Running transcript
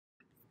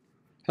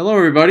Hello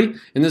everybody!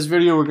 In this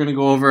video we're going to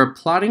go over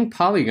plotting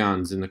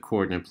polygons in the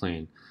coordinate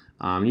plane.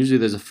 Usually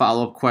there's a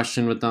follow-up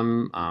question with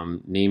them,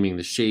 naming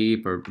the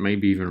shape or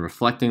maybe even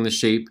reflecting the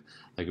shape,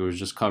 like it was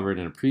just covered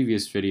in a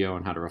previous video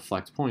on how to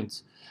reflect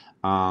points.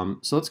 So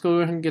let's go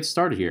ahead and get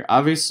started here.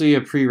 Obviously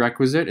a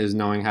prerequisite is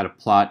knowing how to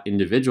plot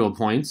individual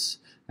points,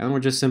 and we're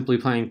just simply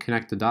playing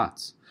connect the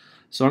dots.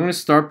 So I'm going to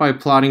start by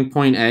plotting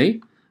point A.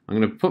 I'm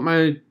going to put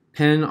my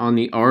pen on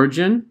the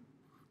origin,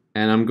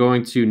 and I'm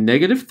going to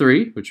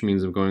 -3, which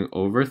means I'm going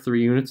over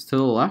 3 units to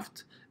the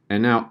left,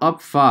 and now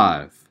up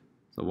 5.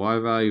 The y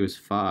value is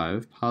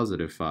 5,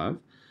 positive 5.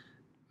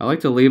 I like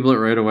to label it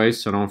right away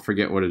so I don't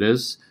forget what it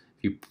is.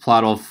 If you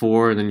plot all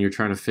 4 and then you're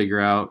trying to figure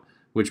out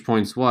which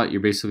point's what,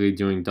 you're basically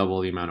doing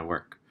double the amount of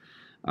work.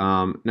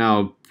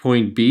 Now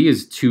point B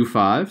is 2,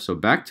 5, so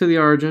back to the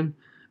origin.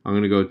 I'm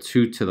going to go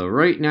 2 to the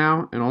right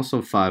now and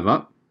also 5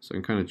 up, so I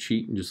can kind of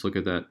cheat and just look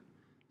at that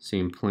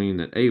same plane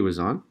that A was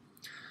on.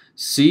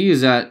 C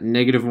is at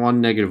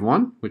 -1,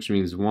 -1, which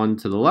means 1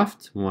 to the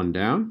left, 1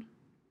 down.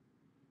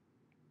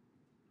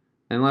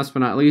 And last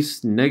but not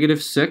least,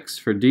 -6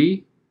 for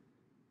D.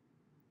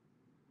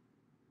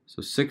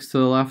 So 6 to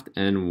the left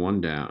and 1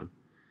 down.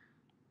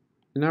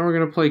 And now we're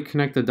going to play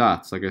connect the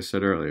dots, like I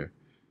said earlier.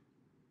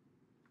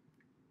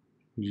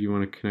 You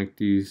want to connect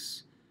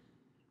these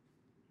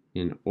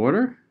in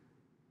order.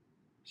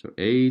 So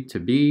A to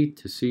B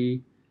to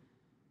C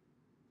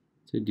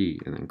to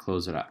D, and then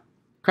close it up.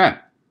 Okay.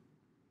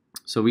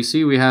 So we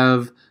see we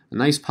have a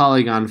nice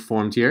polygon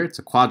formed here. It's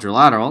a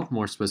quadrilateral,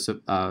 more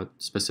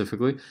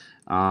specifically.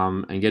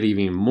 And get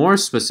even more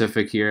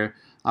specific here.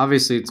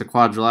 Obviously, it's a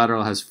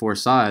quadrilateral, has 4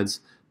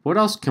 sides. What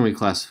else can we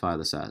classify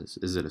this as?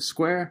 Is it a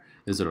square?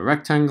 Is it a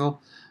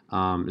rectangle?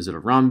 Is it a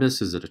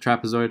rhombus? Is it a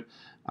trapezoid?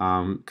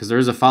 Because there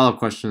is a follow-up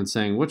question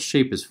saying what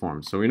shape is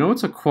formed. So we know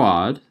it's a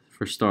quad,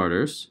 for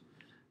starters.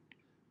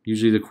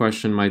 Usually the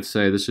question might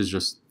say, this is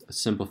just a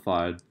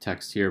simplified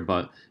text here,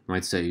 but it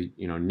might say,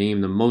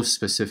 name the most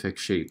specific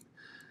shape,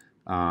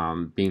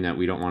 being that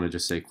we don't want to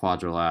just say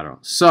quadrilateral.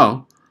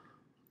 So,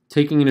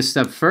 taking it a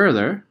step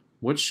further,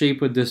 what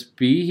shape would this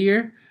be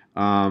here?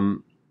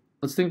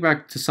 Let's think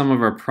back to some of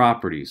our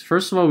properties.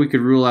 First of all, we could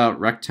rule out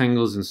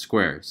rectangles and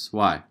squares.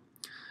 Why?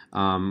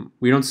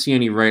 We don't see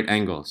any right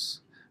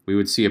angles. We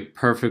would see a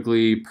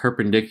perfectly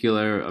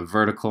perpendicular, a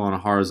vertical, and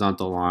a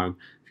horizontal line.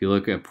 If you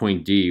look at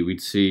point D,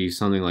 we'd see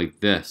something like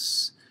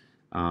this.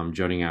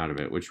 Jutting out of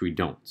it, which we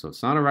don't. So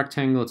it's not a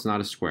rectangle, it's not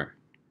a square.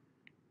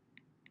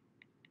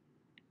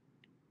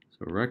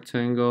 So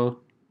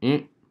rectangle,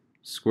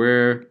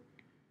 square,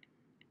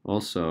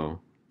 also.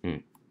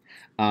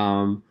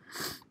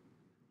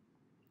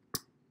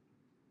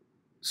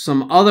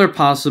 Some other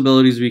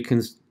possibilities we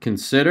can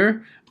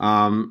consider,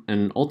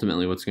 and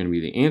ultimately what's going to be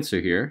the answer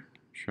here,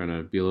 trying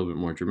to be a little bit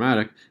more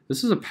dramatic,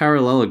 this is a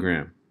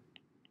parallelogram.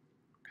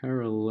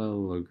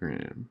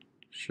 Parallelogram.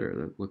 Sure,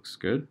 that looks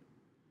good.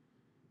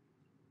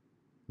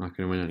 Not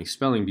going to win any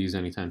spelling bees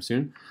anytime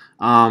soon.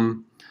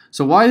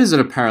 So why is it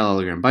a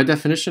parallelogram? By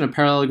definition, a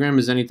parallelogram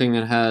is anything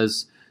that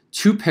has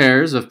 2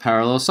 pairs of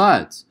parallel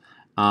sides.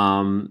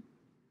 And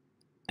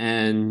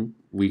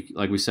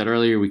like we said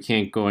earlier, we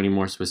can't go any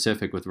more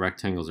specific with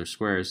rectangles or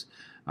squares.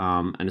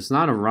 And it's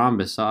not a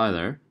rhombus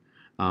either,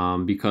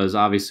 because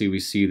obviously we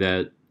see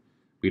that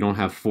we don't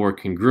have 4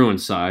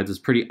 congruent sides. It's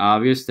pretty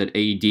obvious that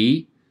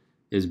AD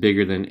is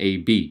bigger than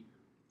AB.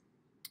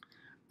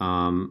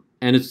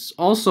 And it's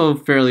also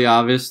fairly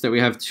obvious that we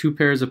have 2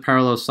 pairs of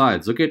parallel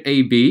sides. Look at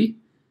AB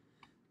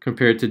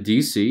compared to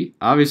DC.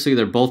 Obviously,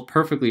 they're both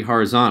perfectly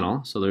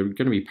horizontal, so they're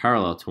going to be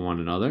parallel to one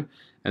another.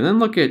 And then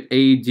look at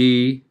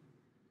AD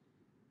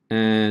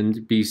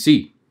and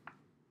BC.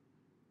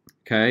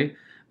 Okay,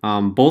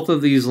 both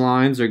of these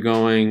lines are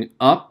going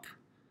up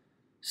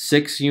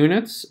 6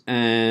 units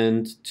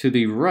and to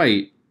the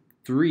right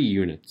 3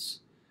 units.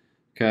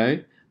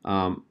 Okay,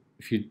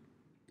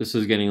 this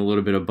is getting a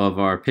little bit above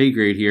our pay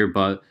grade here,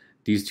 but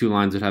these 2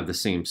 lines would have the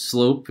same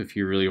slope if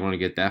you really want to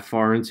get that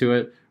far into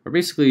it. Or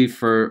basically,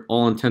 for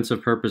all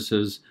intensive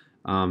purposes,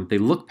 they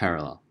look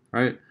parallel,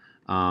 right?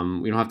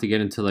 We don't have to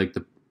get into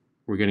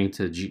we're getting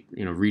to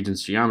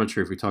Regents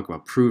geometry if we talk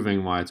about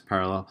proving why it's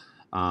parallel.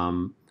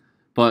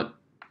 But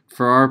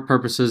for our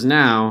purposes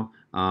now,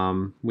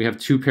 we have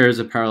 2 pairs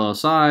of parallel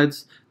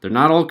sides. They're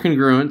not all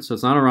congruent, so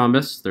it's not a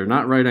rhombus. They're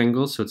not right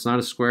angles, so it's not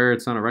a square.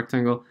 It's not a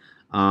rectangle.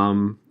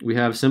 We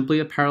have simply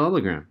a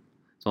parallelogram.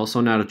 It's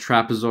also not a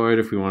trapezoid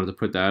if we wanted to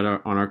put that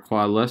on our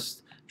quad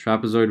list.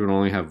 Trapezoid would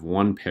only have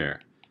 1 pair.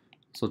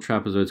 So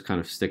trapezoids kind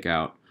of stick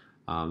out.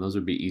 Those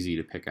would be easy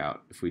to pick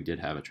out if we did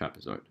have a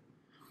trapezoid.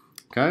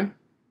 Okay?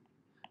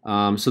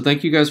 So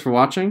thank you guys for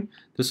watching.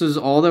 This is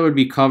all that would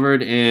be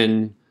covered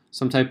in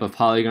some type of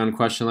polygon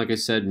question. Like I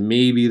said,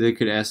 maybe they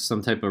could ask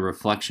some type of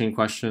reflection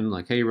question,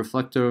 like, hey,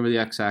 reflect over the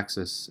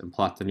x-axis and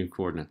plot the new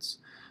coordinates.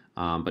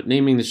 But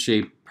naming the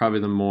shape,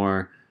 probably the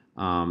more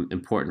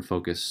important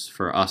focus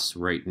for us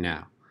right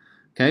now.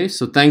 Okay,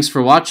 so thanks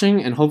for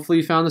watching, and hopefully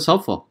you found this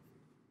helpful.